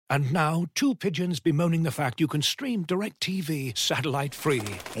And now, two pigeons bemoaning the fact you can stream DirecTV satellite-free.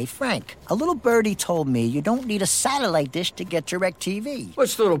 Hey, Frank, a little birdie told me you don't need a satellite dish to get DirecTV.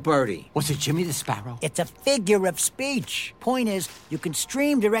 What's little birdie? Was it Jimmy the Sparrow? It's a figure of speech. Point is, you can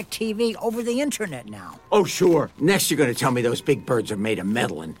stream DirecTV over the internet now. Oh, sure. Next you're going to tell me those big birds are made of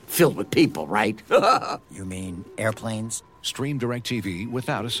metal and filled with people, right? You mean airplanes? Stream DirecTV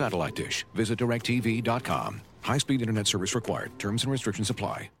without a satellite dish. Visit DirecTV.com. High-speed internet service required. Terms and restrictions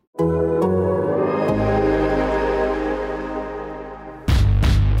apply.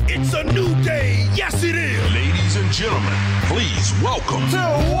 It's a new day. Yes, it is. Ladies and gentlemen, please welcome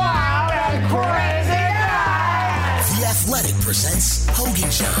to Wild and Crazy Nights. The Athletic presents Hogan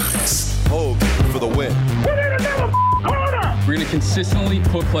Johns. Hogan for the win. Put in another corner. We're going to consistently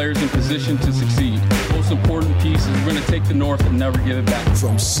put players in position to succeed. Most important piece is we're going to take the North and never give it back.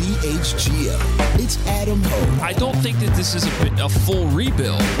 From CHGO, it's Adam Hogue. I don't think that this is a full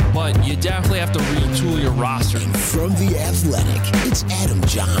rebuild, but you definitely have to retool your roster. And from The Athletic, it's Adam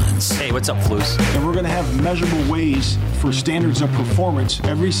Johns. Hey, what's up, Flus? And we're going to have measurable ways for standards of performance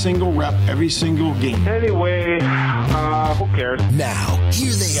every single rep, every single game. Anyway, who cares? Now,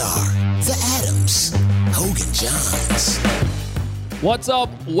 here they are, the Adams, Hogan Johns. What's up?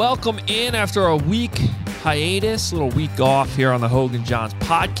 Welcome in after a week hiatus, a little week off here on the Hogan Johns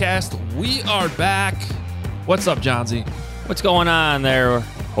podcast. We are back. What's up, Johnsy? What's going on there,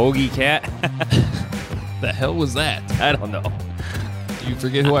 Hoagie Cat? The hell was that? I don't know. Do you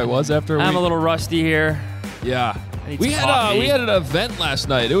forget who I was after a week? I'm a little rusty here. Yeah. We had an event last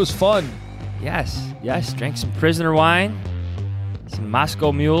night. It was fun. Yes. Drank some prisoner wine, some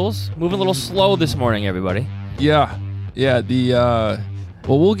Moscow mules. Moving a little slow this morning, everybody. Yeah.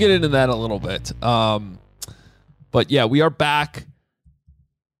 Well, we'll get into that a little bit. But yeah, we are back.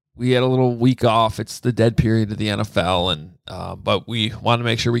 We had a little week off. It's the dead period of the NFL, and but we want to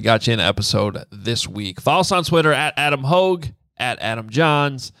make sure we got you an episode this week. Follow us on Twitter at Adam Hogue, at Adam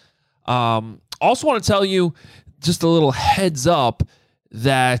Johns. Also want to tell you just a little heads up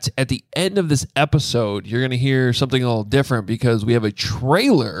that at the end of this episode, you're going to hear something a little different because we have a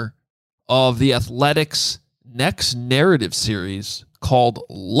trailer of the Athletics' next narrative series called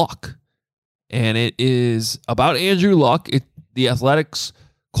Luck. And it is about Andrew Luck. The Athletics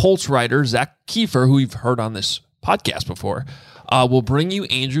Colts writer, Zach Kiefer, who you've heard on this podcast before, will bring you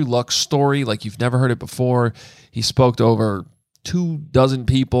Andrew Luck's story like you've never heard it before. He spoke to over 24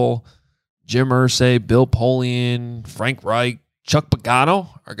 people. Jim Irsay, Bill Polian, Frank Reich, Chuck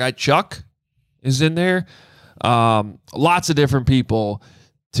Pagano, our guy Chuck is in there. Lots of different people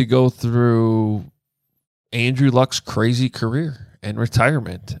to go through Andrew Luck's crazy career and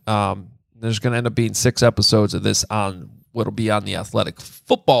retirement. There's going to end up being 6 episodes of this on what'll be on the Athletic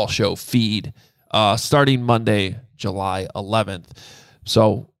Football Show feed starting Monday, July 11th.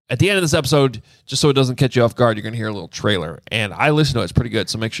 So at the end of this episode, just so it doesn't catch you off guard, you're going to hear a little trailer. And I listen to it. It's pretty good,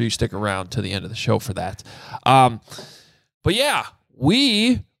 so make sure you stick around to the end of the show for that. But yeah,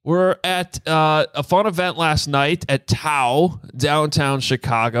 we were at a fun event last night at Tao, downtown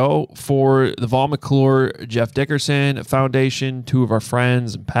Chicago, for the Vaughn McClure Jeff Dickerson Foundation, 2 of our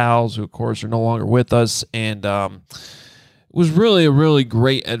friends and pals who, of course, are no longer with us. And it was really a really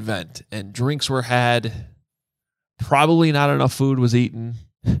great event. And drinks were had. Probably not enough food was eaten,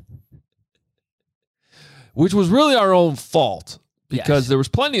 which was really our own fault because there was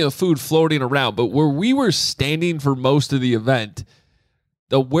plenty of food floating around. But where we were standing for most of the event,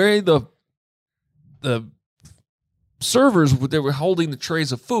 the servers, they were holding the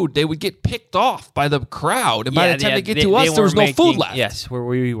trays of food, they would get picked off by the crowd. And by the time they get to us, there was no food left. Yes, where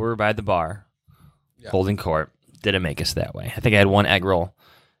we were by the bar, holding court. Didn't make us that way. I think I had 1 egg roll,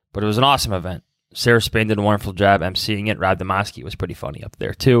 but it was an awesome event. Sarah Spain did a wonderful job emceeing it. Rob Demoski was pretty funny up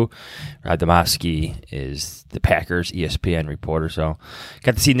there, too. Rob Demoski is the Packers ESPN reporter, so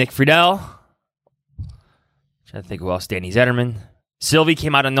got to see Nick Friedel. Trying to think who else. Danny Zetterman. Sylvie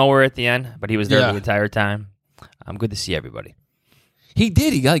came out of nowhere at the end, but he was there the entire time. I'm good to see everybody. He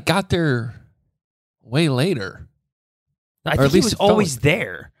did. He got there way later. I think he was always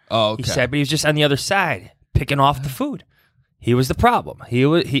there. Oh, okay. He said, but he was just on the other side, picking off the food. He was the problem.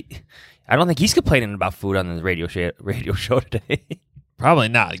 I don't think he's complaining about food on the radio show today. Probably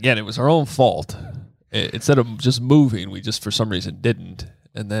not. Again, it was our own fault. Instead of just moving, we just for some reason didn't.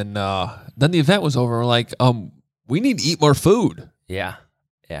 And then the event was over. We're like, we need to eat more food. Yeah.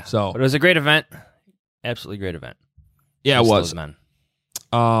 So, but it was a great event. Absolutely great event. Yeah, it was.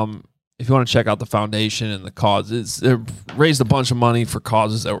 If you want to check out the foundation and the causes, they raised a bunch of money for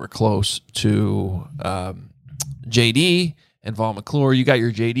causes that were close to JD and Vaughn McClure. You got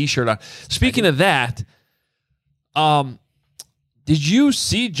your JD shirt on. Speaking of that, Did you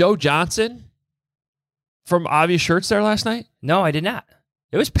see Joe Johnson from Obvious Shirts there last night? No, I did not.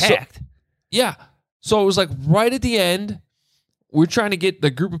 It was packed. So it was like right at the end. We're trying to get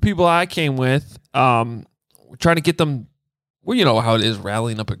the group of people I came with. We're trying to get them. Well, you know how it is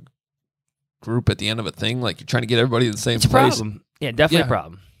rallying up a group at the end of a thing. Like you're trying to get everybody in the same place. Problem. Yeah, definitely a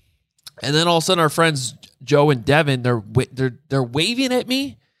problem. And then all of a sudden, our friends Joe and Devin, they're waving at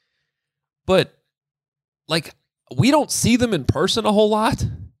me, but like we don't see them in person a whole lot.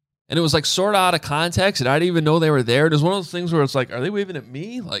 And it was like sort of out of context, and I didn't even know they were there. It was one of those things where it's like, are they waving at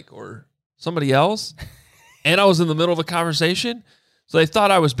me, like, or somebody else? And I was in the middle of a conversation, so they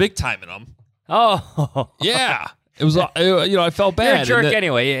thought I was big timing them. Oh, yeah. It was, I felt bad. You're a jerk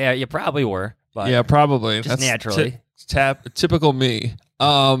anyway. Yeah, you probably were. But yeah, probably. Just naturally. Typical me.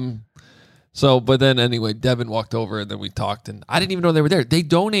 But then anyway, Devin walked over and then we talked, and I didn't even know they were there. They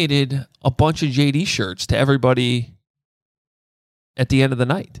donated a bunch of JD shirts to everybody at the end of the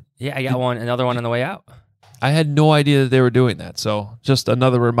night. Yeah, I got another one on the way out. I had no idea that they were doing that. So just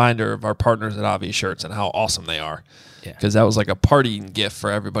another reminder of our partners at Obvious Shirts and how awesome they are. Yeah. Because that was like a partying gift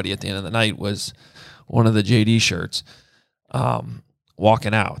for everybody at the end of the night was one of the JD shirts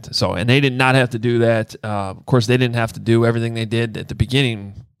walking out. So, and they did not have to do that. Of course, they didn't have to do everything they did at the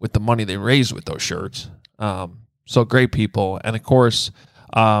beginning with the money they raised with those shirts. So great people. And of course,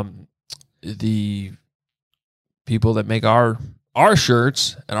 the people that make our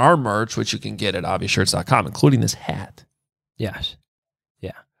shirts and our merch, which you can get at obviousshirts.com, including this hat. Yes.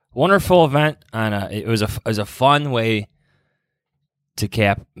 Yeah. Wonderful event. It was a fun way to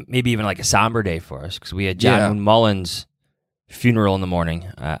cap maybe even like a somber day for us because we had John Mullen's funeral in the morning.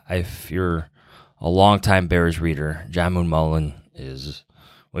 If you're a longtime Bears reader, John Moon Mullen he's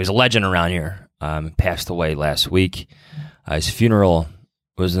a legend around here. Passed away last week. His funeral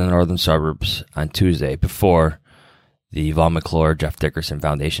was in the northern suburbs on Tuesday before the Vaughn McClure Jeff Dickerson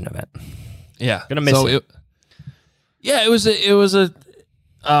Foundation event. Yeah, gonna miss it. It was a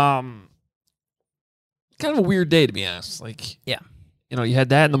kind of a weird day, to be honest. Like, yeah, you had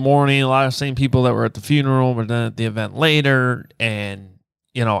that in the morning. A lot of the same people that were at the funeral were then at the event later, and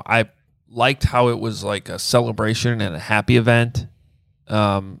I liked how it was like a celebration and a happy event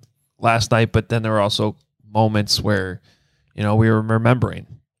last night. But then there were also moments where we were remembering.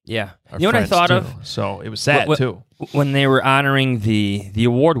 Yeah, you know what I thought of? So it was sad too when they were honoring the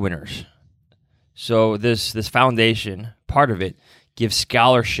award winners. So this foundation, part of it, gives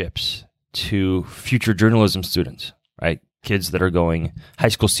scholarships to future journalism students, right? Kids that are going, high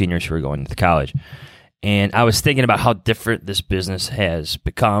school seniors who are going to college. And I was thinking about how different this business has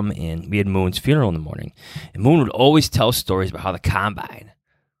become. And we had Moon's funeral in the morning, and Moon would always tell stories about how the combine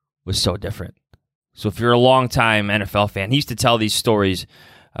was so different. So if you're a longtime NFL fan, he used to tell these stories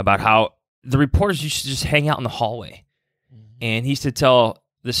about how the reporters used to just hang out in the hallway. And he used to tell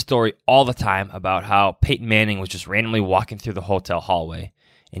this story all the time about how Peyton Manning was just randomly walking through the hotel hallway,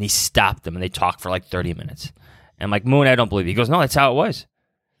 and he stopped them, and they talked for like 30 minutes. And I'm like, Moon, I don't believe you. He goes, no, that's how it was.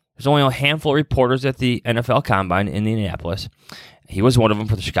 There's only a handful of reporters at the NFL Combine in Indianapolis. He was one of them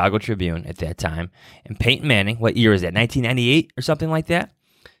for the Chicago Tribune at that time. And Peyton Manning, what year is that, 1998 or something like that?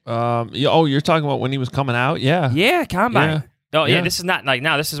 You're talking about when he was coming out? Yeah. Yeah, Combine. Yeah. Oh, yeah, this is not like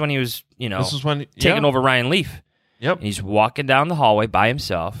now. This is when he was, this is when, taking over Ryan Leaf. Yep. And he's walking down the hallway by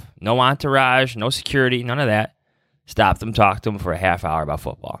himself. No entourage, no security, none of that. Stopped him, talked to him for a half hour about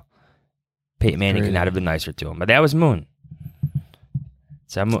football. Peyton Manning could not have been nicer to him. But that was Moon.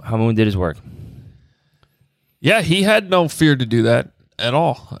 That's how Moon did his work. Yeah, he had no fear to do that at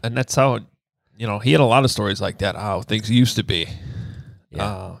all. And that's how, he had a lot of stories like that, how things used to be.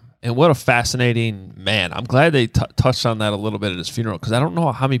 Yeah. And what a fascinating man. I'm glad they touched on that a little bit at his funeral, because I don't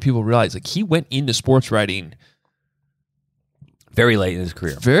know how many people realize, like, he went into sports writing very late in his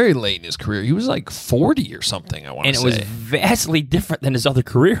career. Very late in his career. He was like 40 or something, I want to say. And it was vastly different than his other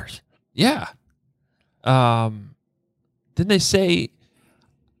careers. Yeah. Didn't they say...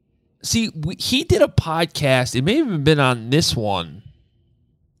 See, he did a podcast. It may have even been on this one.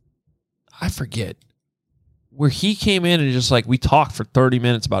 I forget. Where he came in and just like, we talked for 30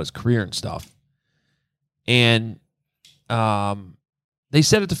 minutes about his career and stuff. And they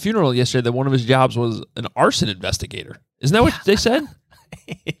said at the funeral yesterday that one of his jobs was an arson investigator. Isn't that what they said?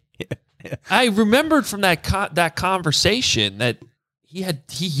 Yeah. I remembered from that conversation that he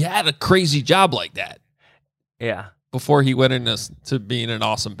had a crazy job like that. Yeah. Before he went into being an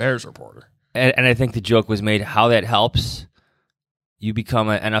awesome Bears reporter. And I think the joke was made how that helps you become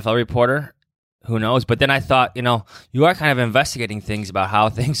an NFL reporter. Who knows? But then I thought, you are kind of investigating things about how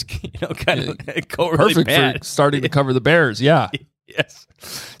things, kind of go really perfect bad. For starting to cover the Bears, yeah. Yes.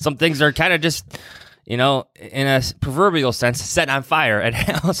 Some things are kind of just, in a proverbial sense, set on fire at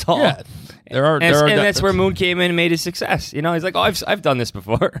Halas Hall. Yeah, and that's where Moon came in and made his success. He's like, oh, I've done this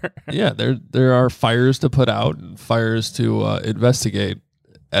before. Yeah, there are fires to put out and fires to investigate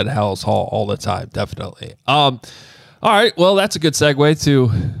at Halas Hall all the time, definitely. All right, well, that's a good segue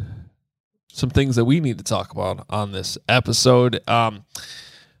to some things that we need to talk about on this episode.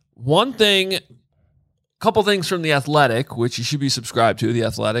 Couple things from The Athletic, which you should be subscribed to,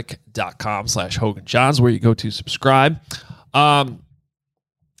 theathletic.com/HoganJohns, where you go to subscribe.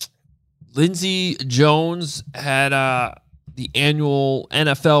 Lindsey Jones had the annual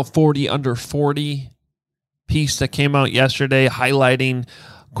NFL 40 under 40 piece that came out yesterday, highlighting,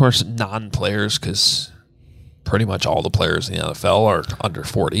 of course, non-players, because pretty much all the players in the NFL are under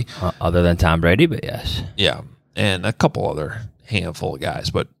 40. Other than Tom Brady, but yes. Yeah, and a couple other handful of guys,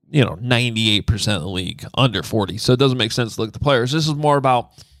 but 98% of the league under 40. So it doesn't make sense to look at the players. This is more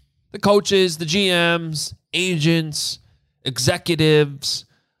about the coaches, the GMs, agents, executives.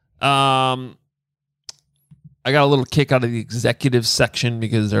 I got a little kick out of the executive section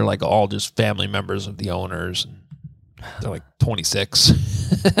because they're like all just family members of the owners. They're like 26.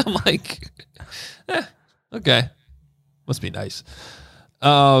 I'm like, okay, must be nice.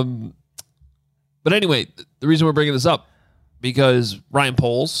 But anyway, the reason we're bringing this up, because Ryan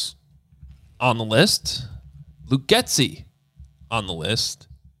Poles on the list, Luke Getsy on the list,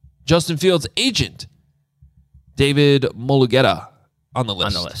 Justin Fields' agent, David Mulugheta on the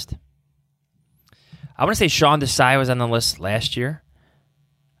list. I want to say Sean Desai was on the list last year.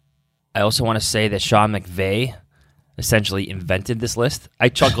 I also want to say that Sean McVay essentially invented this list. I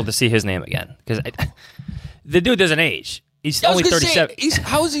chuckled to see his name again because the dude doesn't age. He's only 37.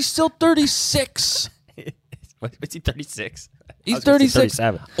 How is he still 36? Is he 36? He's 36.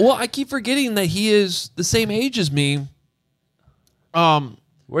 37. Well, I keep forgetting that he is the same age as me.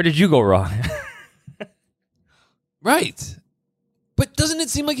 Where did you go wrong? Right. But doesn't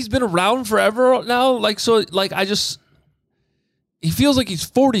it seem like he's been around forever now? He feels like he's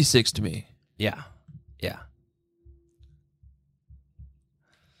 46 to me. Yeah.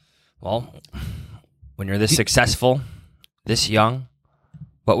 Well, when you're this successful, this young,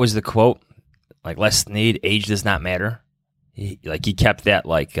 what was the quote? Like, Les Snead, age does not matter. He kept that,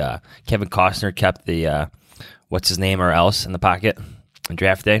 Kevin Costner kept the what's his name or else in the pocket on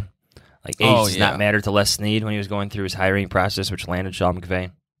draft day. Like, age does not matter to Les Snead when he was going through his hiring process, which landed Sean McVay.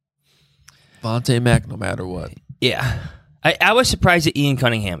 Vontae Mack, no matter what. Yeah. I was surprised that Ian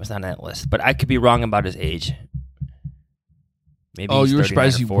Cunningham was not on that list, but I could be wrong about his age. Maybe you were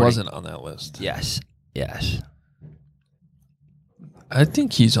surprised he wasn't on that list. Yes. I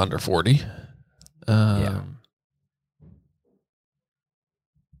think he's under 40. Yeah.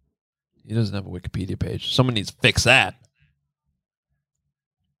 He doesn't have a Wikipedia page. Someone needs to fix that.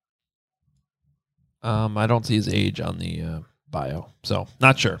 I don't see his age on the bio, so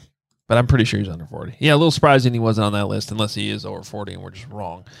not sure. But I'm pretty sure he's under 40. Yeah, a little surprising he wasn't on that list, unless he is over 40 and we're just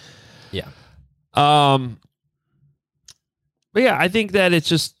wrong. Yeah. But yeah, I think that it's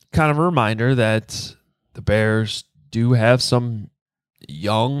just kind of a reminder that the Bears do have some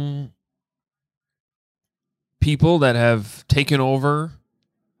young people that have taken over,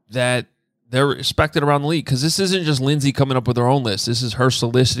 that they're respected around the league. Because this isn't just Lindsay coming up with her own list. This is her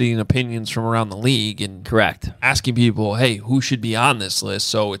soliciting opinions from around the league and asking people, hey, who should be on this list?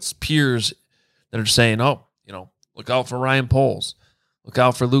 So it's peers that are saying, look out for Ryan Poles. Look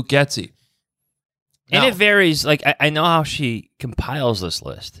out for Luke Getsy. And it varies. Like, I know how she compiles this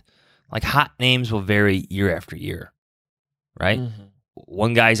list. Like, hot names will vary year after year, right? Mm-hmm.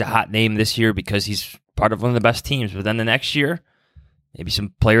 One guy's a hot name this year because he's part of one of the best teams. But then the next year, maybe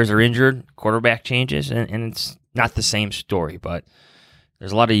some players are injured, quarterback changes, and it's not the same story. But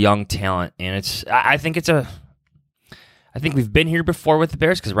there's a lot of young talent, and I think we've been here before with the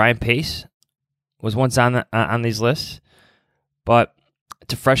Bears because Ryan Pace was once on these lists. But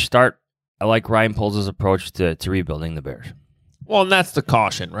it's a fresh start. I like Ryan Poles' approach to rebuilding the Bears. Well, and that's the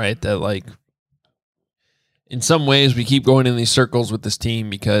caution, right? That, like, in some ways we keep going in these circles with this team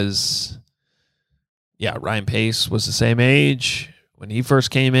because, Ryan Pace was the same age when he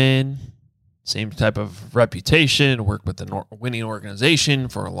first came in, same type of reputation, worked with the winning organization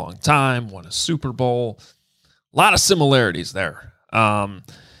for a long time, won a Super Bowl. A lot of similarities there. And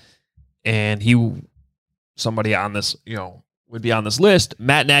somebody on this, would be on this list.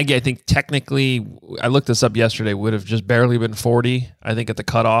 Matt Nagy, I think technically, I looked this up yesterday, would have just barely been 40, I think, at the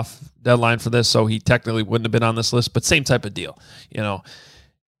cutoff deadline for this, so he technically wouldn't have been on this list, but same type of deal.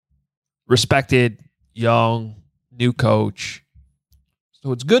 Respected, young, new coach.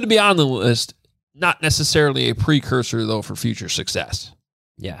 So it's good to be on the list, not necessarily a precursor, though, for future success.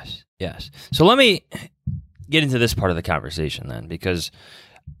 Yes. So let me get into this part of the conversation then, because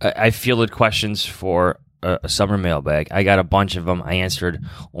I fielded questions for a summer mailbag. I got a bunch of them. I answered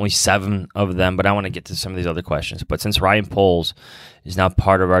only 7 of them, but I want to get to some of these other questions. But since Ryan Poles is now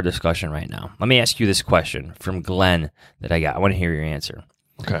part of our discussion right now, let me ask you this question from Glenn that I got. I want to hear your answer.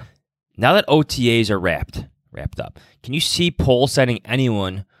 Okay. Now that OTAs are wrapped up, can you see Poles signing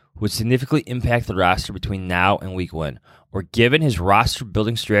anyone who would significantly impact the roster between now and week 1? Or given his roster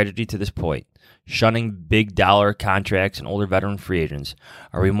building strategy to this point, shunning big dollar contracts and older veteran free agents,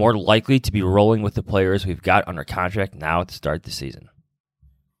 are we more likely to be rolling with the players we've got under contract now to start the season?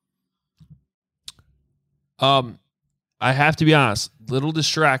 I have to be honest, little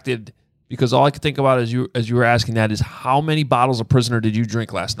distracted because all I could think about as you were asking that is how many bottles of Prisoner did you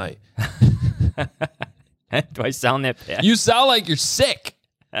drink last night? Do I sound that bad? You sound like you're sick.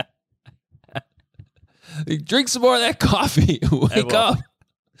 Drink some more of that coffee.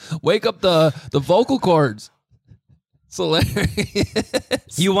 Wake up the vocal cords. It's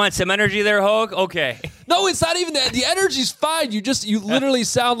hilarious. You want some energy there, Hogue? Okay. No, it's not even that. The energy's fine. You literally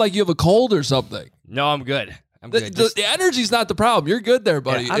sound like you have a cold or something. No, I'm good. The energy's not the problem. You're good there,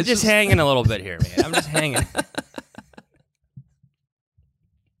 buddy. Yeah, I'm just hanging a little bit here, man. I'm just hanging.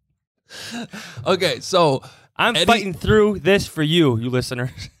 Okay, so I'm fighting through this for you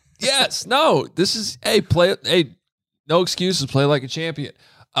listeners. Yes, no. This is no excuses. Play like a champion.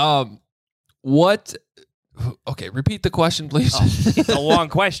 What? Okay, repeat the question, please. It's a long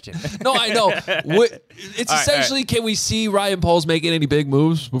question. No, I know. It's essentially, can we see Ryan Poles making any big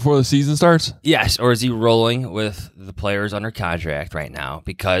moves before the season starts? Yes, or is he rolling with the players under contract right now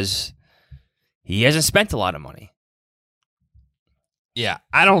because he hasn't spent a lot of money? Yeah,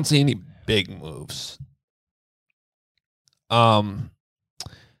 I don't see any big moves.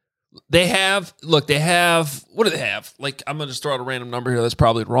 They have, what do they have? Like, I'm going to just throw out a random number here that's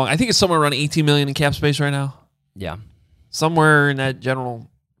probably wrong. I think it's somewhere around $18 million in cap space right now. Yeah. Somewhere in that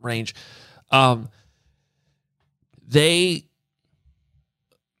general range. They,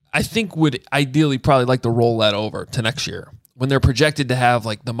 I think, would ideally probably like to roll that over to next year when they're projected to have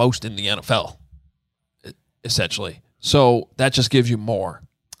like the most in the NFL, essentially. So that just gives you more.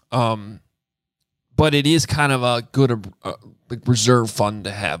 But it is kind of a good reserve fund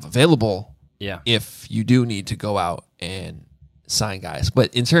to have available. Yeah. If you do need to go out and sign guys.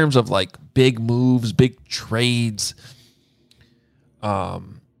 But in terms of like big moves, big trades, like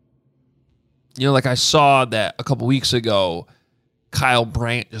I saw that a couple weeks ago, Kyle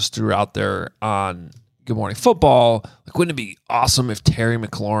Brandt just threw out there on Good Morning Football. Like, wouldn't it be awesome if Terry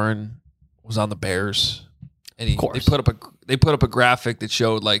McLaurin was on the Bears? And they put up a graphic that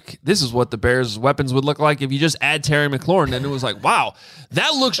showed like this is what the Bears' weapons would look like if you just add Terry McLaurin. And it was like, wow,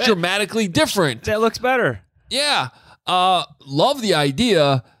 that looks dramatically different. That looks better. Yeah. Love the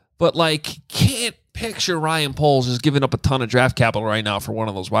idea, but like can't picture Ryan Poles just giving up a ton of draft capital right now for one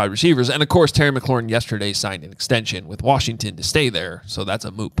of those wide receivers. And of course, Terry McLaurin yesterday signed an extension with Washington to stay there. So that's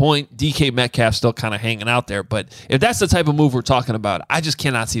a moot point. DK Metcalf still kind of hanging out there. But if that's the type of move we're talking about, I just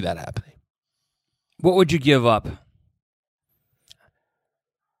cannot see that happening. What would you give up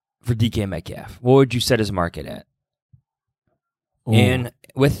for DK Metcalf? What would you set his market at? Ooh. And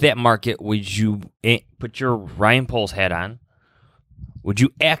with that market, would you put your Ryan Poles hat on? Would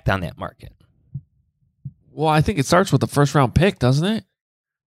you act on that market? Well, I think it starts with the first round pick, doesn't it?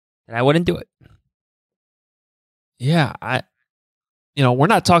 And I wouldn't do it. Yeah, we're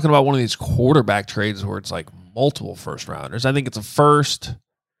not talking about one of these quarterback trades where it's like multiple first rounders. I think it's a first,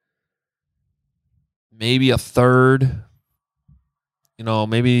 maybe a third.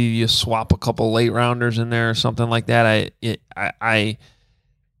 Maybe you swap a couple late rounders in there or something like that.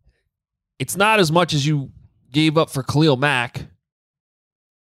 It's not as much as you gave up for Khalil Mack,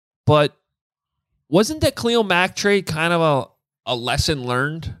 but wasn't that Khalil Mack trade kind of a lesson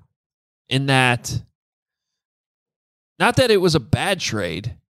learned in that? Not that it was a bad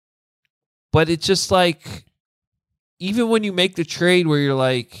trade, but it's just like, even when you make the trade where you're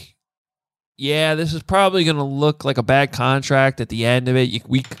like, yeah, this is probably going to look like a bad contract at the end of it.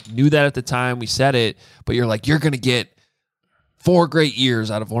 We knew that at the time. We said it. But you're like, you're going to get 4 great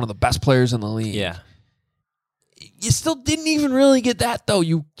years out of one of the best players in the league. Yeah. You still didn't even really get that, though.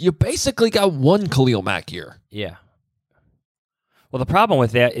 You basically got one Khalil Mack year. Yeah. Well, the problem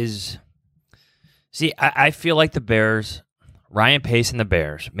with that is, I feel like the Bears, Ryan Pace and the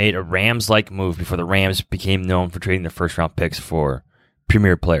Bears, made a Rams-like move before the Rams became known for trading their first-round picks for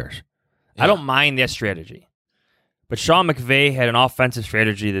premier players. Yeah. I don't mind that strategy. But Sean McVay had an offensive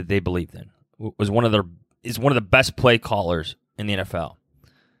strategy that they believed in. Is one of the best play callers in the NFL.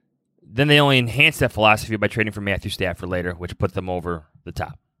 Then they only enhanced that philosophy by trading for Matthew Stafford later, which put them over the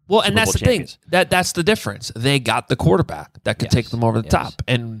top. Well, and Super that's Bowl the champions. thing. That's the difference. They got the quarterback that could take them over the top.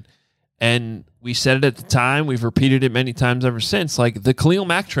 And we said it at the time. We've repeated it many times ever since. Like, the Khalil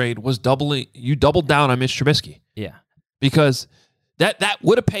Mack trade was you doubled down on Mitch Trubisky. Yeah. Because that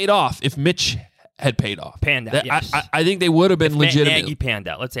would have paid off if Mitch had paid off. Panned out, yes. I think they would have been legitimate. Matt Nagy panned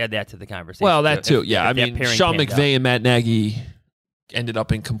out. Let's add that to the conversation. Well, that too. If I that mean, pairing Sean panned McVay out. and Matt Nagy ended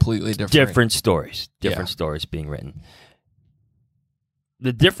up in completely different stories. Different stories being written.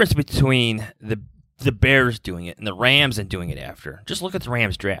 The difference between the Bears doing it and the Rams and doing it after. Just look at the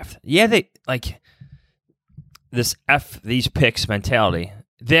Rams draft. Yeah, they like this these picks mentality.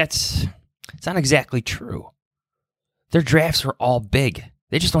 It's not exactly true. Their drafts are all big.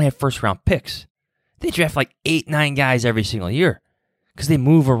 They just don't have first round picks. They draft like 8-9 guys every single year because they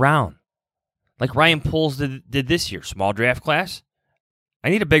move around. Like Ryan Poles did this year, small draft class. I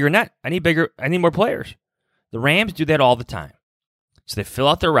need a bigger net. I need more players. The Rams do that all the time. So they fill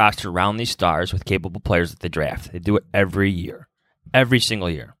out their roster around these stars with capable players that they draft. They do it every year. Every single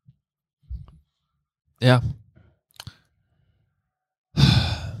year. Yeah.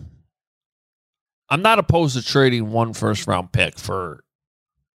 I'm not opposed to trading one first round pick for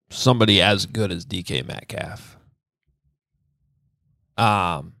somebody as good as DK Metcalf.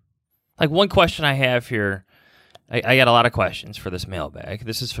 Like one question I have here, I got a lot of questions for this mailbag.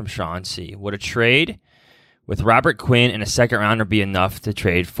 This is from Sean C. Would a trade with Robert Quinn and a second rounder be enough to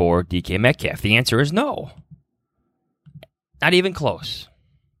trade for DK Metcalf? The answer is no. Not even close.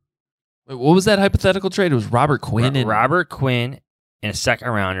 Wait, what was that hypothetical trade? It was Robert Quinn and Robert Quinn and a second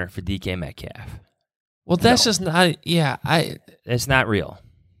rounder for DK Metcalf. Well, that's just not. Yeah, it's not real.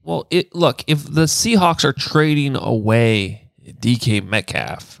 Well, look, if the Seahawks are trading away DK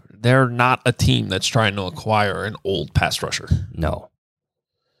Metcalf, they're not a team that's trying to acquire an old pass rusher. No.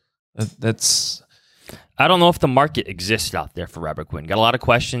 That's. I don't know if the market exists out there for Robert Quinn. Got a lot of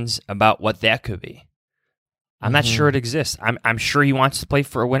questions about what that could be. I'm not sure it exists. I'm sure he wants to play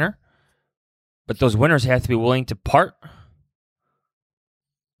for a winner, but those winners have to be willing to part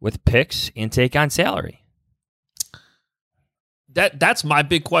with picks and take on salary. That's my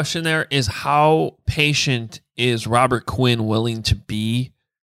big question there is how patient is Robert Quinn willing to be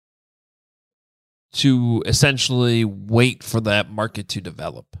to essentially wait for that market to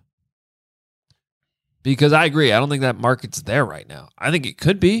develop? Because I agree, I don't think that market's there right now. I think it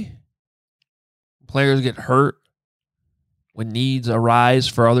could be. Players get hurt when needs arise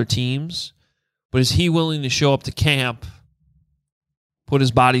for other teams. But is he willing to show up to camp, put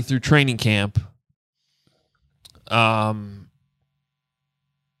his body through training camp,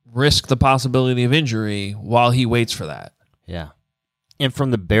 risk the possibility of injury while he waits for that? Yeah. And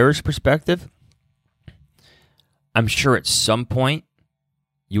from the Bears' perspective, I'm sure at some point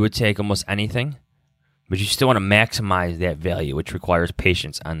you would take almost anything, but you still want to maximize that value, which requires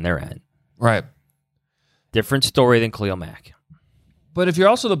patience on their end. Right. Different story than Khalil Mack. But if you're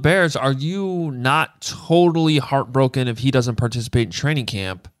also the Bears, are you not totally heartbroken if he doesn't participate in training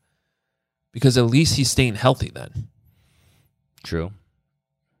camp? Because at least he's staying healthy then. True.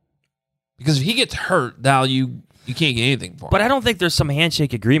 Because if he gets hurt, now you can't get anything for him. But I don't think there's some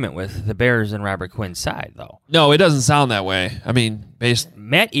handshake agreement with the Bears and Robert Quinn's side, though. No, it doesn't sound that way. I mean,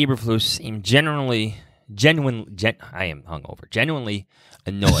 Matt Eberflus seemed genuinely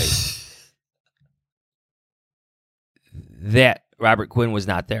annoyed that Robert Quinn was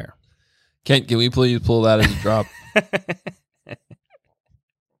not there. Kent, can we please pull that as a drop? That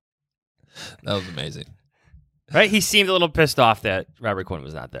was amazing. Right? He seemed a little pissed off that Robert Quinn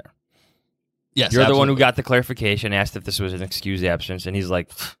was not there. Yes, You're absolutely. the one who got the clarification, asked if this was an excused absence, and he's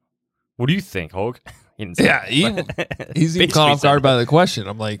like, what do you think, Hogue? He didn't say that. He's even caught off guard by the question.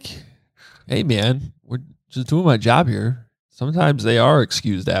 I'm like, hey, man, we're just doing my job here. Sometimes they are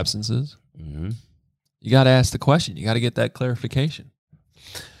excused absences. Mm-hmm. You got to ask the question. You got to get that clarification.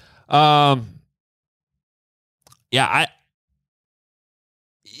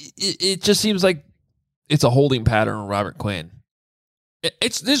 It just seems like it's a holding pattern on Robert Quinn.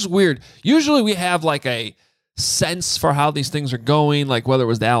 This is weird. Usually we have like a sense for how these things are going, like whether it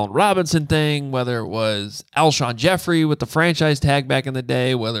was the Allen Robinson thing, whether it was Alshon Jeffrey with the franchise tag back in the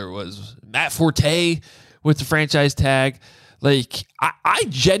day, whether it was Matt Forte with the franchise tag. Like, I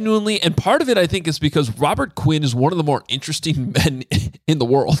genuinely, and part of it I think is because Robert Quinn is one of the more interesting men in the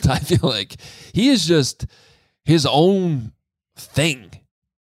world. I feel like he is just his own thing.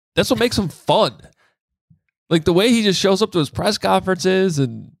 That's what makes him fun. Like the way he just shows up to his press conferences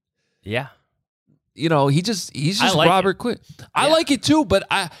and yeah, you know, he's just like Robert Quinn. I like it too, but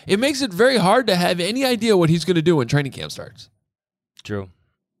it makes it very hard to have any idea what he's going to do when training camp starts. True.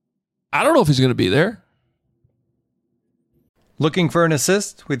 I don't know if he's going to be there. Looking for an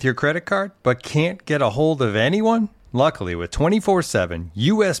assist with your credit card, but can't get a hold of anyone? Luckily, with 24/7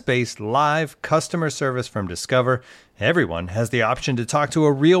 U.S.-based live customer service from Discover, everyone has the option to talk to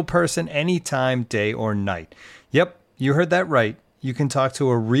a real person anytime, day or night. Yep, you heard that right. You can talk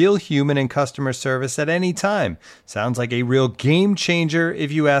to a real human in customer service at any time. Sounds like a real game changer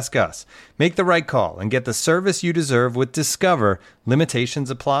if you ask us. Make the right call and get the service you deserve with Discover.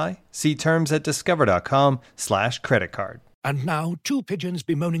 Limitations apply. See terms at discover.com/creditcard. And now, two pigeons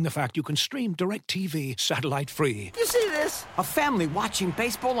bemoaning the fact you can stream DirecTV satellite-free. You see this? A family watching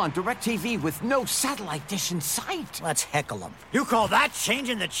baseball on DirecTV with no satellite dish in sight. Let's heckle them. You call that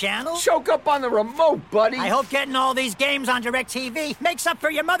changing the channel? Choke up on the remote, buddy. I hope getting all these games on DirecTV makes up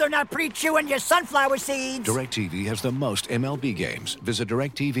for your mother not pre-chewing your sunflower seeds. DirecTV has the most MLB games. Visit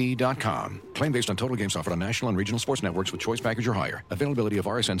DirecTV.com. Claim based on total games offered on national and regional sports networks with choice package or higher. Availability of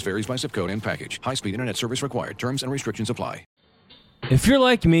RSNs varies by zip code and package. High-speed internet service required. Terms and restrictions apply. If you're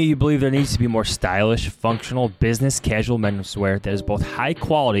like me, you believe there needs to be more stylish, functional, business casual menswear that is both high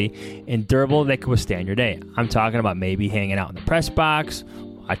quality and durable that can withstand your day. I'm talking about maybe hanging out in the press box,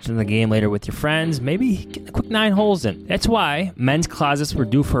 watching the game later with your friends, maybe getting a quick 9 holes in. That's why men's closets were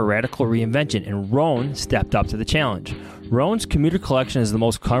due for a radical reinvention, and Roan stepped up to the challenge. Roan's Commuter Collection is the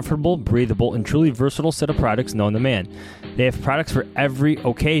most comfortable, breathable, and truly versatile set of products known to man. They have products for every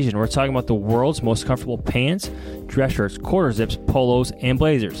occasion. We're talking about the world's most comfortable pants, dress shirts, quarter zips, polos, and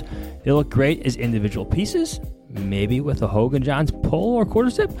blazers. They look great as individual pieces, maybe with a Hogan Johns polo or quarter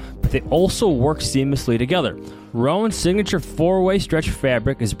zip, but they also work seamlessly together. Rowan's signature 4-way stretch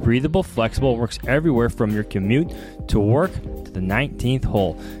fabric is breathable, flexible, works everywhere from your commute to work to the 19th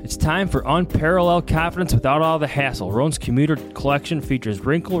hole. It's time for unparalleled confidence without all the hassle. Rowan's Commuter Collection features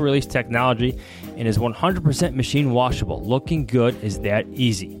wrinkle release technology and is 100% machine washable. Looking good is that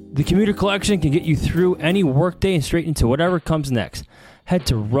easy. The Commuter Collection can get you through any workday and straight into whatever comes next. Head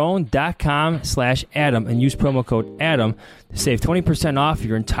to roan.com/Adam and use promo code Adam to save 20% off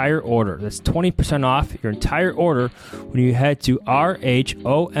your entire order. That's 20% off your entire order when you head to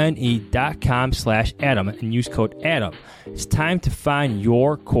RHONE.com/Adam and use code Adam. It's time to find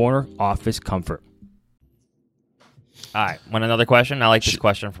your corner office comfort. All right, want another question? I like this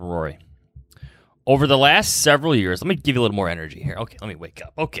question from Rory. Over the last several years, let me give you a little more energy here. Okay, let me wake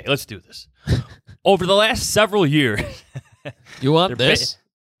up. Okay, let's do this. Over the last several years... You want this?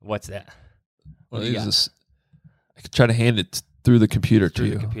 What's that? What is this? I could try to hand it through the computer to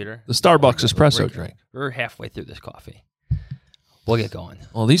you. The Starbucks espresso drink. We're halfway through this coffee. We'll get going.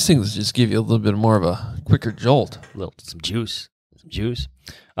 Well, these things just give you a little bit more of a quicker jolt. Some juice.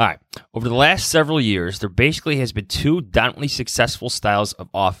 All right. Over the last several years, there basically has been two dominantly successful styles of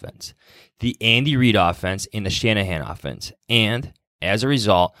offense. The Andy Reid offense and the Shanahan offense. And as a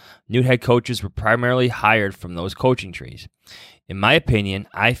result, new head coaches were primarily hired from those coaching trees. In my opinion,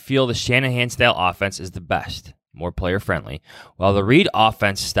 I feel the Shanahan-style offense is the best, more player-friendly, while the Reid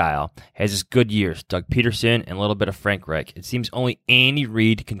offense style has its good years, Doug Peterson and a little bit of Frank Reich. It seems only Andy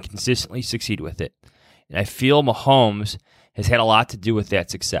Reid can consistently succeed with it. And I feel Mahomes has had a lot to do with that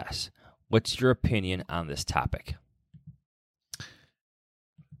success. What's your opinion on this topic?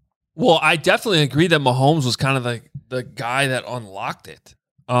 Well, I definitely agree that Mahomes was kind of the guy that unlocked it.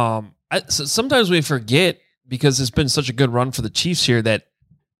 Sometimes we forget, because it's been such a good run for the Chiefs here, that,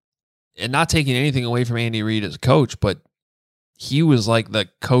 and not taking anything away from Andy Reid as a coach, but he was like the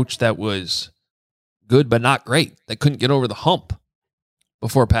coach that was good but not great, that couldn't get over the hump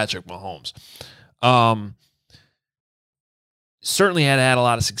before Patrick Mahomes. Certainly had a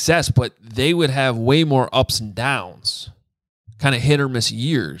lot of success, but they would have way more ups and downs, kind of hit or miss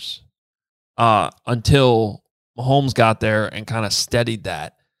years, until Mahomes got there and kind of steadied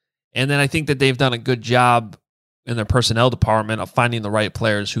that. And then I think that they've done a good job in their personnel department of finding the right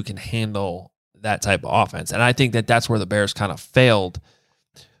players who can handle that type of offense. And I think that that's where the Bears kind of failed,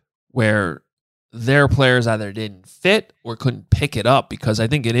 where their players either didn't fit or couldn't pick it up, because I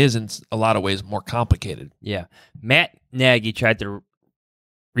think it is in a lot of ways more complicated. Yeah. Matt Nagy tried to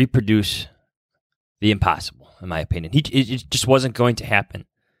reproduce the impossible, in my opinion. It just wasn't going to happen.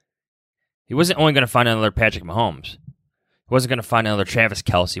 He wasn't only going to find another Patrick Mahomes. He wasn't going to find another Travis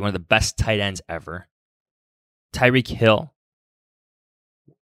Kelce, one of the best tight ends ever. Tyreek Hill,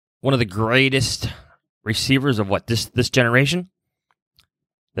 one of the greatest receivers of this generation.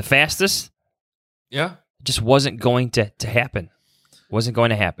 The fastest. Yeah. Just wasn't going to happen. Wasn't going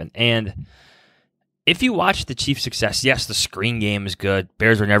to happen. And if you watch the Chiefs' success, yes, the screen game is good.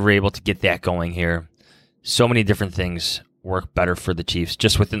 Bears were never able to get that going here. So many different things work better for the Chiefs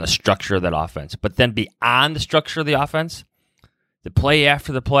just within the structure of that offense. But then beyond the structure of the offense, the play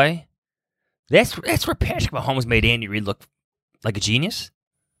after the play, that's where Patrick Mahomes made Andy Reid look like a genius.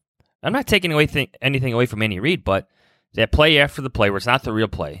 I'm not taking anything away from Andy Reid, but that play after the play where it's not the real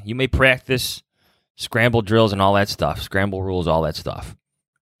play. You may practice scramble drills and all that stuff, scramble rules, all that stuff.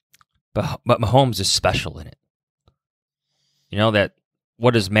 But Mahomes is special in it. You know that,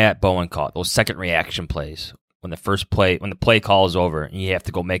 what does Matt Bowen call it? Those second reaction plays. When the play call is over and you have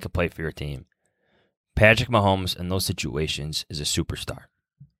to go make a play for your team. Patrick Mahomes in those situations is a superstar.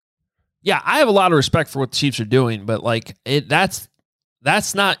 Yeah, I have a lot of respect for what the Chiefs are doing, but like that's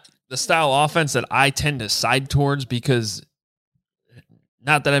not the style of offense that I tend to side towards, because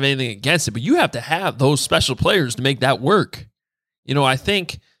not that I have anything against it, but you have to have those special players to make that work. You know, I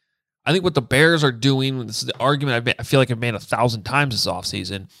think what the Bears are doing, this is the argument I feel like I've made 1,000 times this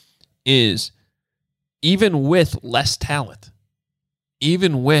offseason, is even with less talent,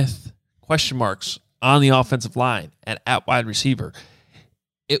 even with question marks on the offensive line and at wide receiver,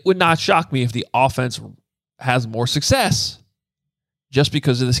 it would not shock me if the offense has more success just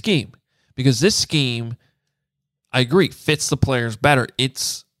because of the scheme. Because this scheme, I agree, fits the players better.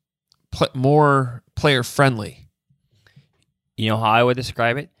 It's more player-friendly. You know how I would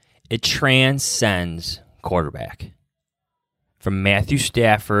describe it? It transcends quarterback. From Matthew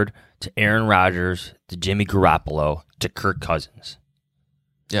Stafford to Aaron Rodgers to Jimmy Garoppolo to Kirk Cousins.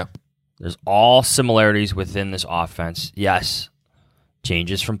 Yeah. There's all similarities within this offense. Yes,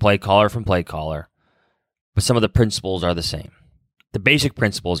 changes from play caller, but some of the principles are the same. The basic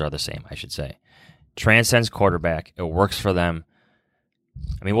principles are the same, I should say. Transcends quarterback. It works for them.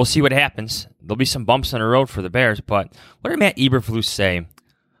 I mean, we'll see what happens. There'll be some bumps in the road for the Bears, but what did Matt Eberflus say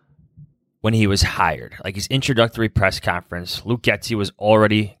when he was hired? Like his introductory press conference, Luke Getsy was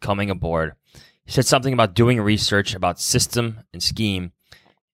already coming aboard. He said something about doing research about system and scheme,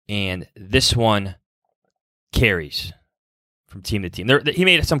 and this one carries from team to team. He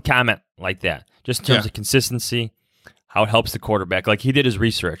made some comment like that, just in terms of consistency, how it helps the quarterback. Like he did his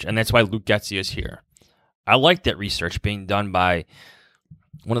research, and that's why Luke Getsy is here. I like that research being done by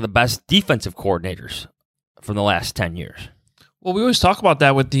one of the best defensive coordinators from the last 10 years. Well, we always talk about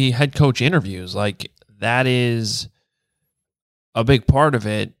that with the head coach interviews. Like, that is a big part of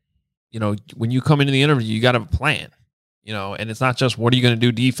it. You know, when you come into the interview, you got to have a plan. You know, and it's not just what are you going to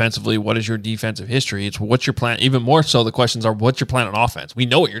do defensively? What is your defensive history? It's what's your plan? Even more so, the questions are, what's your plan on offense? We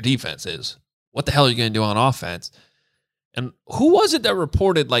know what your defense is. What the hell are you going to do on offense? And who was it that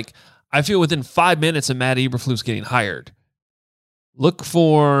reported, like, I feel within 5 minutes of Matt Eberflus getting hired, look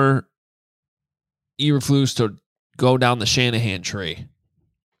for Eberflus to go down the Shanahan tree.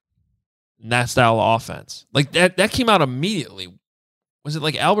 And that style of offense. Like, that came out immediately. Was it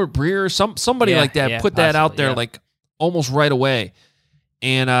like Albert Breer or somebody like that put that out there like almost right away.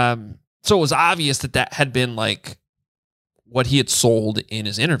 And so it was obvious that had been like what he had sold in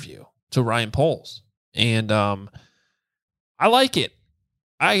his interview to Ryan Poles. And I like it.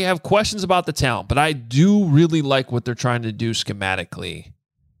 I have questions about the talent, but I do really like what they're trying to do schematically.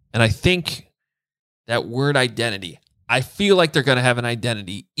 And I think that word identity, I feel like they're going to have an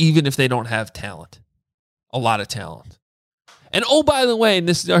identity even if they don't have talent. A lot of talent. And oh, by the way, and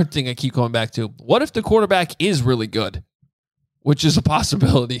this is the other thing I keep going back to, what if the quarterback is really good? Which is a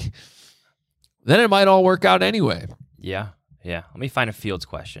possibility. Then it might all work out anyway. Yeah. Let me find a Fields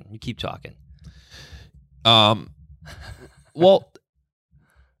question. You keep talking. Well,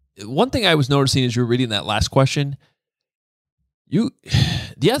 one thing I was noticing as you were reading that last question,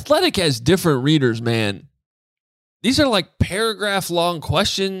 The Athletic has different readers, man. These are like paragraph-long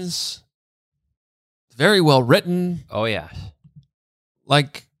questions. Very well written. Oh, yeah.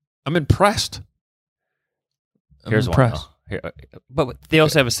 Like, I'm impressed. Here's one. But they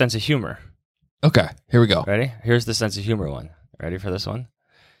also have a sense of humor. Okay, here we go. Ready? Here's the sense of humor one. Ready for this one?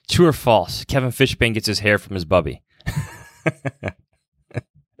 True or false? Kevin Fishbain gets his hair from his bubby.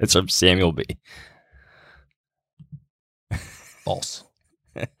 It's from Samuel B. False.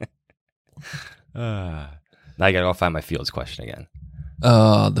 Now I gotta go find my Fields question again.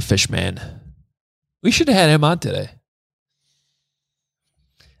 The fish man. We should have had him on today.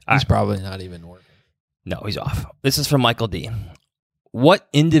 He's probably not even working. No, he's off. This is from Michael D. What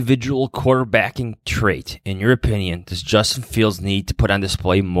individual quarterbacking trait, in your opinion, does Justin Fields need to put on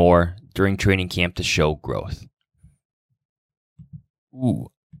display more during training camp to show growth? Ooh.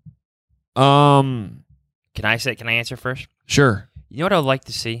 Can I answer first? Sure. You know what I would like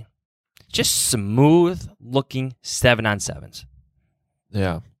to see? Just smooth looking 7-on-7s.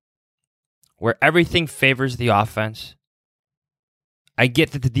 Yeah. Where everything favors the offense. I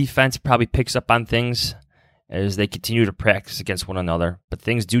get that the defense probably picks up on things as they continue to practice against one another, but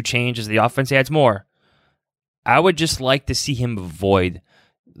things do change as the offense adds more. I would just like to see him avoid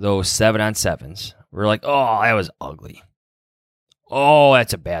those 7-on-7s. We're like, oh, that was ugly. oh,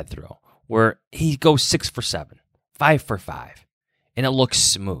 that's a bad throw. Where he goes 6 for 7, 5 for 5, and it looks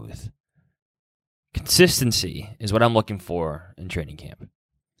smooth. Consistency is what I'm looking for in training camp.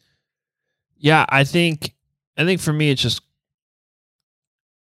 Yeah, I think for me it's just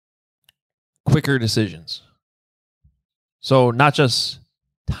quicker decisions. So not just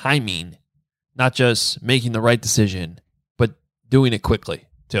timing, not just making the right decision, but doing it quickly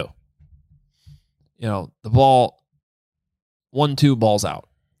too. The ball 1-2 balls out.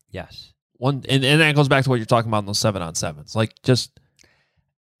 Yes. And that goes back to what you're talking about in those 7-on-7s. Like just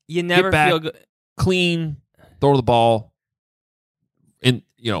you never get back, feel good. Clean, throw the ball in,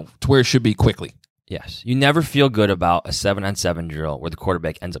 to where it should be quickly. Yes. You never feel good about a 7-on-7 drill where the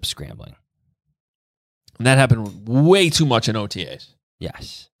quarterback ends up scrambling. And that happened way too much in OTAs.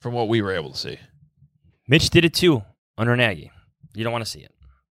 Yes. From what we were able to see. Mitch did it too under Nagy. You don't want to see it.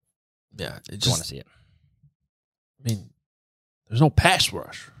 Yeah. You don't want to see it. I mean, there's no pass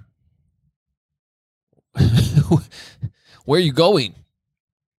rush. Where are you going?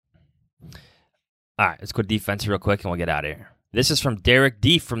 All right, let's go defense real quick and we'll get out of here. This is from Derek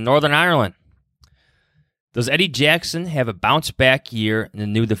D. from Northern Ireland. Does Eddie Jackson have a bounce-back year in the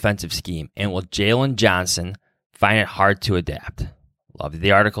new defensive scheme? And will Jalen Johnson find it hard to adapt? Love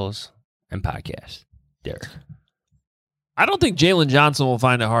the articles and podcast. Derek. I don't think Jalen Johnson will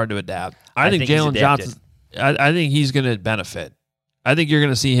find it hard to adapt. I think Jalen Johnson, I think he's going to benefit. I think you're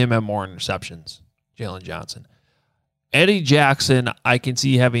going to see him have more interceptions, Jalen Johnson. Eddie Jackson, I can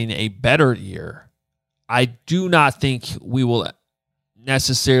see having a better year. I do not think we will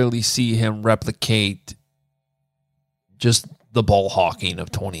necessarily see him replicate just the ball hawking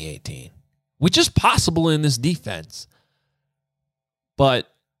of 2018, which is possible in this defense.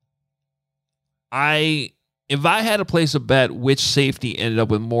 But if I had to place a bet which safety ended up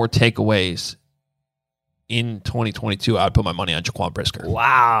with more takeaways in 2022, I'd put my money on Jaquan Brisker.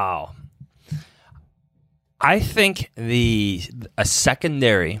 Wow. I think a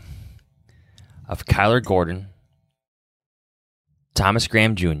secondary of Kyler Gordon, Thomas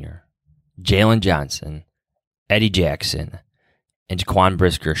Graham Jr., Jalen Johnson, Eddie Jackson, and Jaquan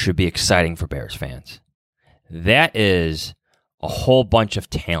Brisker should be exciting for Bears fans. That is a whole bunch of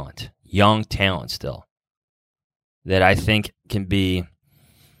talent, young talent still, that I think can be,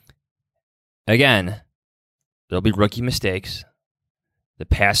 again, there'll be rookie mistakes. The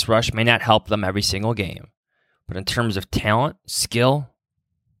pass rush may not help them every single game. But in terms of talent, skill,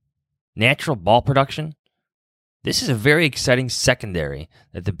 natural ball production, this is a very exciting secondary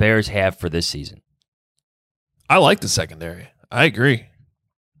that the Bears have for this season. I like the secondary. I agree.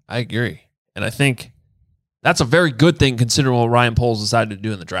 And I think that's a very good thing considering what Ryan Poles decided to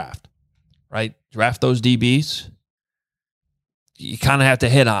do in the draft. Right? Draft those DBs. You kind of have to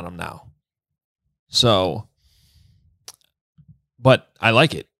hit on them now. So, but I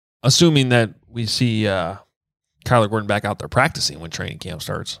like it. Assuming that we see Kyler Gordon back out there practicing when training camp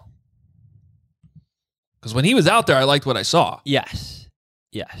starts. Because when he was out there, I liked what I saw. Yes.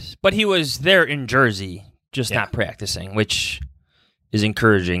 But he was there in Jersey, just not practicing, which is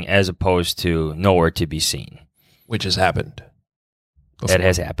encouraging as opposed to nowhere to be seen. Which has happened before. That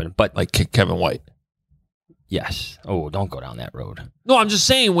has happened. But like Kevin White. Yes. Oh, don't go down that road. No, I'm just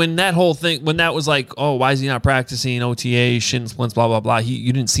saying when that whole thing, when that was like, oh, why is he not practicing, OTA, shin splints, blah, blah, blah.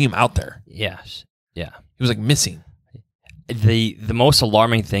 You didn't see him out there. Yes. Yeah. He was like missing. The most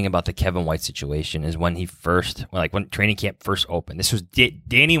alarming thing about the Kevin White situation is when when training camp first opened. This was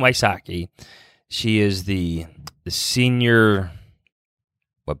Danny Wysocki. She is the senior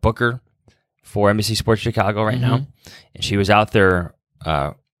booker for NBC Sports Chicago right now, and she was out there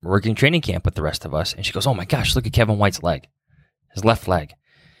working training camp with the rest of us, and she goes, "Oh my gosh, look at Kevin White's leg, his left leg,"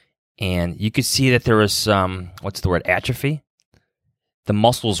 and you could see that there was some atrophy. The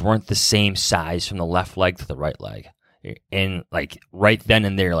muscles weren't the same size from the left leg to the right leg. And like right then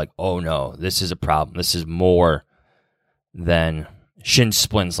and there, like, oh no, this is a problem. This is more than shin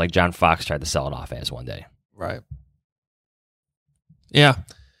splints like John Fox tried to sell it off as one day. Right. Yeah.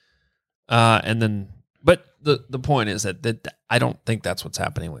 But the point is that I don't think that's what's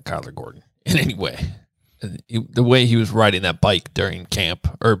happening with Kyler Gordon in any way. The way he was riding that bike during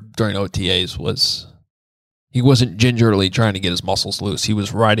camp or during OTAs was, he wasn't gingerly trying to get his muscles loose. He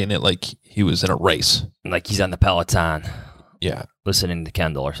was riding it like he was in a race. Like he's on the Peloton. Yeah. Listening to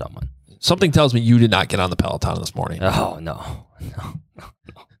Kendall or someone. Something tells me you did not get on the Peloton this morning. Oh, no.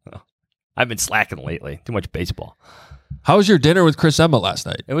 I've been slacking lately. Too much baseball. How was your dinner with Chris Emma last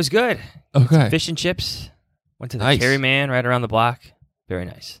night? It was good. Okay. Fish and chips. Went to the Carry Man right around the block. Very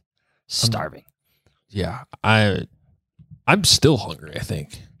nice. Starving. Yeah. I'm still hungry, I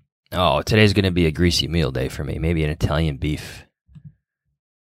think. Oh, today's going to be a greasy meal day for me. Maybe an Italian beef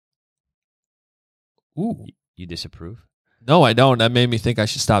Ooh. You disapprove? No, I don't. That made me think I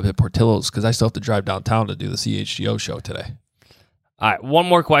should stop at Portillo's because I still have to drive downtown to do the CHGO show today. All right, one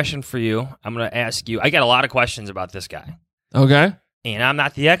more question for you. I'm going to ask you. I got a lot of questions about this guy. Okay. And I'm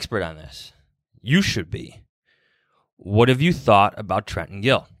not the expert on this. You should be. What have you thought about Trenton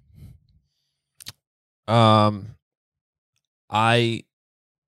Gill? As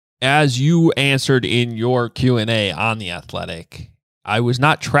you answered in your Q&A on The Athletic, I was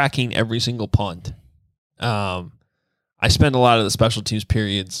not tracking every single punt. I spent a lot of the special teams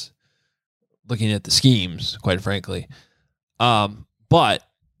periods looking at the schemes, quite frankly. But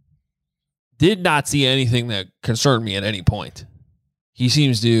did not see anything that concerned me at any point. He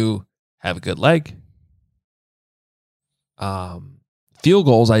seems to have a good leg. Field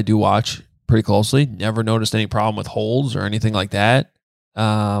goals I do watch pretty closely. Never noticed any problem with holds or anything like that.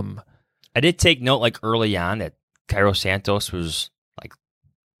 I did take note like early on that Cairo Santos was like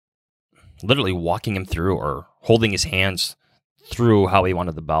literally walking him through or holding his hands through how he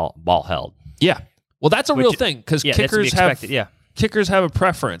wanted the ball held. Yeah. Well, that's a real thing because kickers have a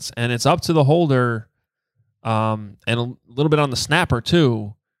preference, and it's up to the holder and a little bit on the snapper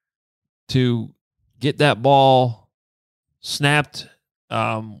too to get that ball snapped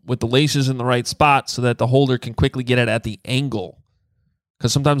with the laces in the right spot so that the holder can quickly get it at the angle.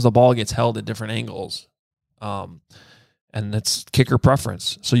 Because sometimes the ball gets held at different angles. And that's kicker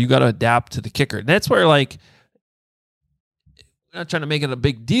preference. So you got to adapt to the kicker. And that's where, like, I'm not trying to make it a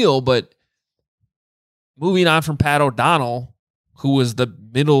big deal, but moving on from Pat O'Donnell, who was the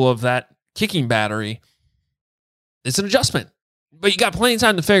middle of that kicking battery, it's an adjustment. But you got plenty of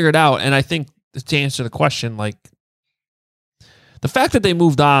time to figure it out. And I think to answer the question, like, the fact that they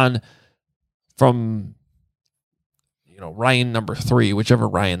moved on from Ryan number 3, whichever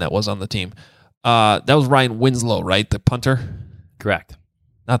Ryan that was on the team. That was Ryan Winslow, right? The punter? Correct.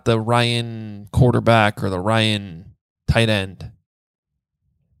 Not the Ryan quarterback or the Ryan tight end.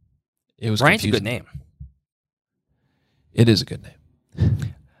 It was Ryan's confusing. a good name. It is a good name.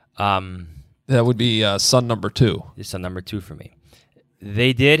 That would be son number 2. It's son number 2 for me.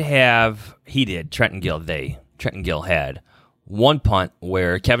 Trenton Gill had one punt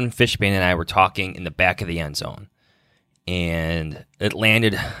where Kevin Fishbane and I were talking in the back of the end zone. And it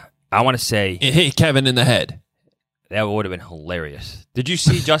landed, I want to say... It hit Kevin in the head. That would have been hilarious. Did you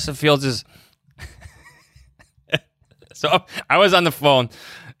see Justin Fields' So I was on the phone.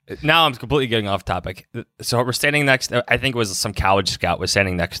 Now I'm completely getting off topic. So we're standing next, I think it was some college scout was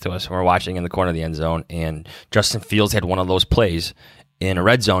standing next to us. We're watching in the corner of the end zone, and Justin Fields had one of those plays in a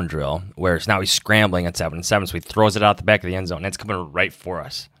red zone drill where now he's scrambling at 7-7, so he throws it out the back of the end zone, and it's coming right for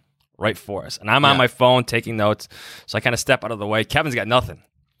us. And I'm on my phone taking notes, so I kind of step out of the way. Kevin's got nothing.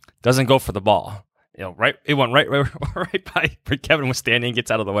 Doesn't go for the ball. It went right by where Kevin was standing, gets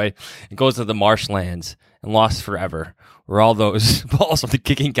out of the way, and goes to the marshlands and lost forever, where all those balls of the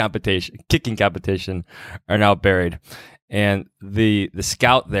kicking competition are now buried. And the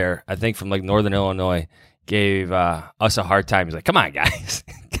scout there, I think from like Northern Illinois, gave us a hard time. He's like, "Come on, guys,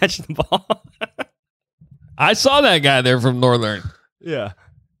 catch the ball." I saw that guy there from Northern. Yeah.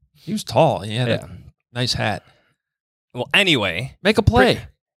 He was tall. He had a nice hat. Well, anyway. Make a play.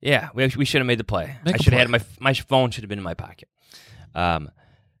 Yeah, we should have made the play. I should have had my phone should have been in my pocket.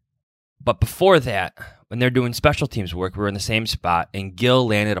 But before that, when they're doing special teams work, we were in the same spot, and Gill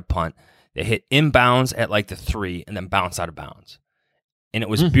landed a punt that hit inbounds at like the 3 and then bounced out of bounds. And it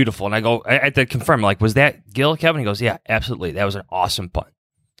was beautiful. And I had to confirm, like, was that Gill, Kevin? He goes, yeah, absolutely. That was an awesome punt.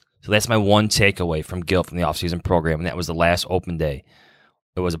 So that's my one takeaway from Gill from the offseason program, and that was the last open day.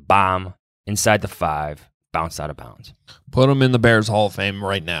 It was a bomb inside the 5, bounced out of bounds. Put him in the Bears Hall of Fame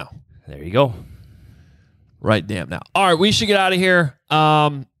right now. There you go. Right damn now. All right, we should get out of here.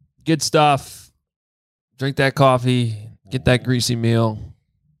 Good stuff. Drink that coffee. Get that greasy meal.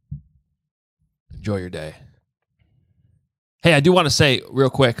 Enjoy your day. Hey, I do want to say real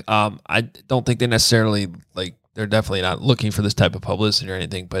quick, I don't think they necessarily, like, they're definitely not looking for this type of publicity or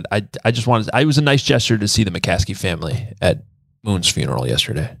anything, but I just wanted it was a nice gesture to see the McCaskey family at Moon's funeral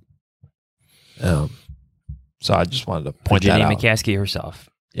yesterday. So I just wanted to point Virginia that out. McCaskey herself.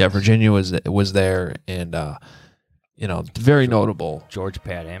 Yeah, Virginia was there, and very notable. George,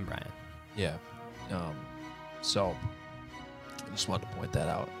 Pat, and Brian. Yeah. So I just wanted to point that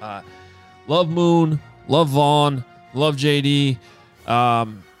out. Love Moon, love Vaughn, love JD.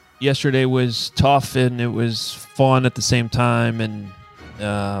 Yesterday was tough and it was fun at the same time, and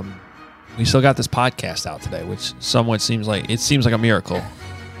we still got this podcast out today, which somewhat seems like a miracle.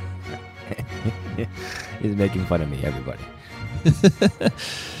 He's making fun of me, everybody.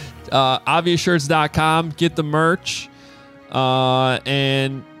 Obviousshirts.com. Get the merch.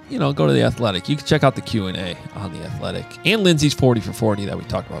 And go to The Athletic. You can check out the Q&A on The Athletic. And Lindsay's 40 for 40 that we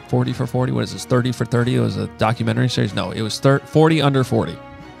talked about. 40 for 40. What is this? 30 for 30? It was a documentary series? No, it was 40 under 40.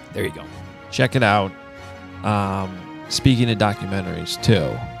 There you go. Check it out. Speaking of documentaries,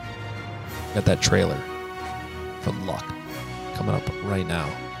 too, got that trailer for Luck coming up right now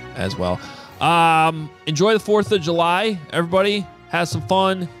as well. Enjoy the 4th of July, everybody. Have some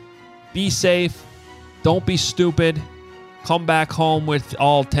fun. Be safe. Don't be stupid. Come back home with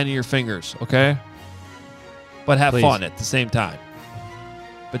all 10 of your fingers, okay? But have fun at the same time.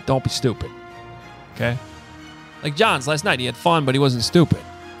 But don't be stupid, okay? Like John's last night. He had fun, but he wasn't stupid.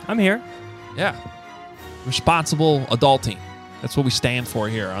 I'm here. Yeah. Responsible adulting. That's what we stand for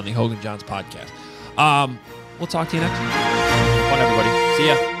here on the Hogan Johns podcast. We'll talk to you next week. Fun, everybody. See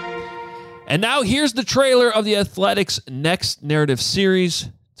ya. And now here's the trailer of The Athletic's next narrative series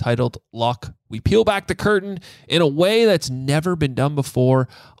titled Luck. We peel back the curtain in a way that's never been done before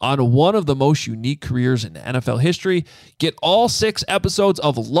on one of the most unique careers in NFL history. Get all 6 episodes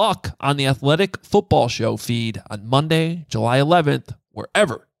of Luck on the Athletic Football Show feed on Monday, July 11th,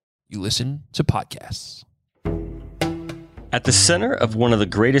 wherever you listen to podcasts. At the center of one of the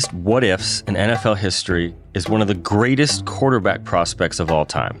greatest what-ifs in NFL history is one of the greatest quarterback prospects of all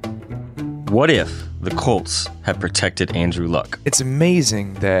time. What if the Colts had protected Andrew Luck? It's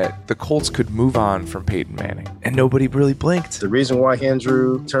amazing that the Colts could move on from Peyton Manning, and nobody really blinked. The reason why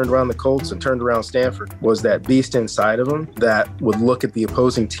Andrew turned around the Colts and turned around Stanford was that beast inside of him that would look at the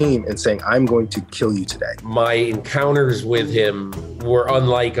opposing team and saying, I'm going to kill you today. My encounters with him were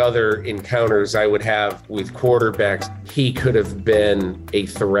unlike other encounters I would have with quarterbacks. He could have been a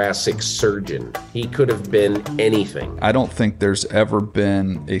thoracic surgeon. He could have been anything. I don't think there's ever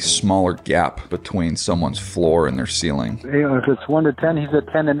been a smaller gap between someone's floor and their ceiling. If it's 1 to 10, he's a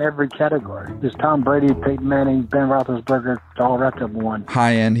 10 in every category. There's Tom Brady, Peyton Manning, Ben Roethlisberger, all wrapped up in one.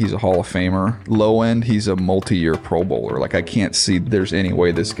 High end, he's a Hall of Famer. Low end, he's a multi-year Pro Bowler. Like, I can't see there's any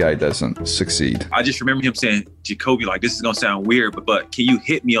way this guy doesn't succeed. I just remember him saying, Jacoby, like, this is going to sound weird, but can you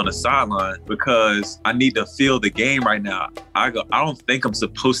hit me on the sideline? Because I need to feel the game right now. I don't think I'm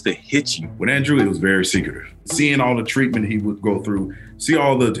supposed to hit you. With Andrew, it was very secretive. Seeing all the treatment he would go through, see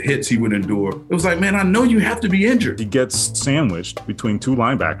all the hits he would endure. It was like, man, I know you have to be injured. He gets sandwiched between 2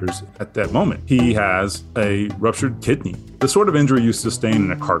 linebackers at that moment. He has a ruptured kidney. The sort of injury you sustain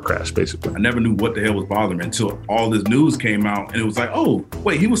in a car crash, basically. I never knew what the hell was bothering me until all this news came out, and it was like, oh,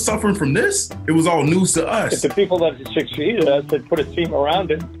 wait, he was suffering from this? It was all news to us. If the people that succeeded us had put a team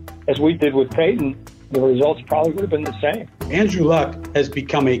around him, as we did with Peyton, the results probably would have been the same. Andrew Luck has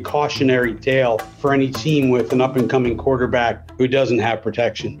become a cautionary tale for any team with an up-and-coming quarterback who doesn't have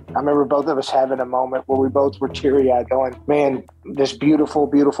protection. I remember both of us having a moment where we both were teary-eyed going, man, this beautiful,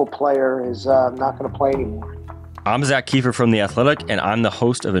 beautiful player is not going to play anymore. I'm Zach Kiefer from The Athletic, and I'm the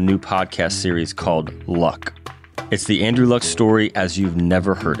host of a new podcast series called Luck. It's the Andrew Luck story as you've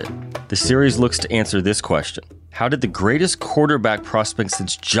never heard it. The series looks to answer this question. How did the greatest quarterback prospect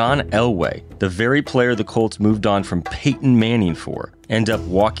since John Elway, the very player the Colts moved on from Peyton Manning for, end up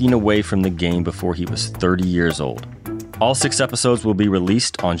walking away from the game before he was 30 years old? All 6 episodes will be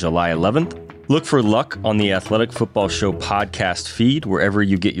released on July 11th. Look for Luck on the Athletic Football Show podcast feed wherever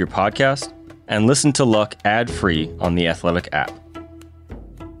you get your podcast, and listen to Luck ad-free on the Athletic app.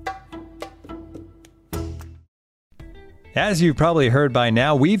 As you've probably heard by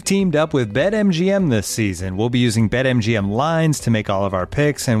now, we've teamed up with BetMGM this season. We'll be using BetMGM lines to make all of our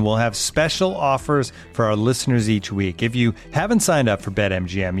picks, and we'll have special offers for our listeners each week. If you haven't signed up for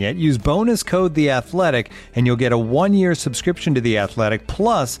BetMGM yet, use bonus code THEATHLETIC, and you'll get a 1-year subscription to The Athletic,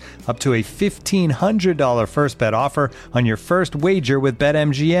 plus up to a $1,500 first bet offer on your first wager with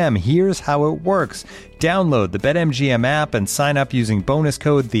BetMGM. Here's how it works. Download the BetMGM app and sign up using bonus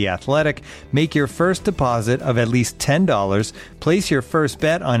code THEATHLETIC. Make your first deposit of at least $10. Place your first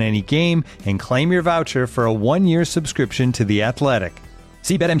bet on any game and claim your voucher for a 1-year subscription to The Athletic.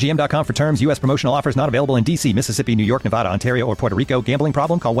 See BetMGM.com for terms. U.S. promotional offers not available in D.C., Mississippi, New York, Nevada, Ontario, or Puerto Rico. Gambling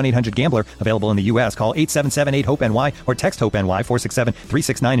problem? Call 1-800-GAMBLER. Available in the U.S. Call 877-8-HOPE-NY or text HOPE-NY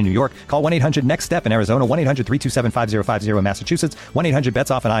 467-369 in New York. Call 1-800-NEXT-STEP in Arizona. 1-800-327-5050 in Massachusetts.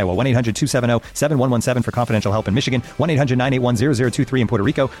 1-800-BETS-OFF in Iowa. 1-800-270-7117 for confidential help in Michigan. 1-800-981-0023 in Puerto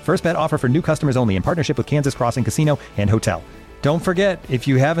Rico. First bet offer for new customers only in partnership with Kansas Crossing Casino and Hotel. Don't forget, if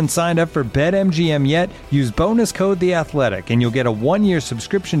you haven't signed up for BetMGM yet, use bonus code THEATHLETIC, and you'll get a 1-year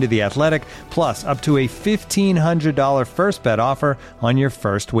subscription to The Athletic, plus up to a $1,500 first bet offer on your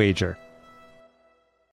first wager.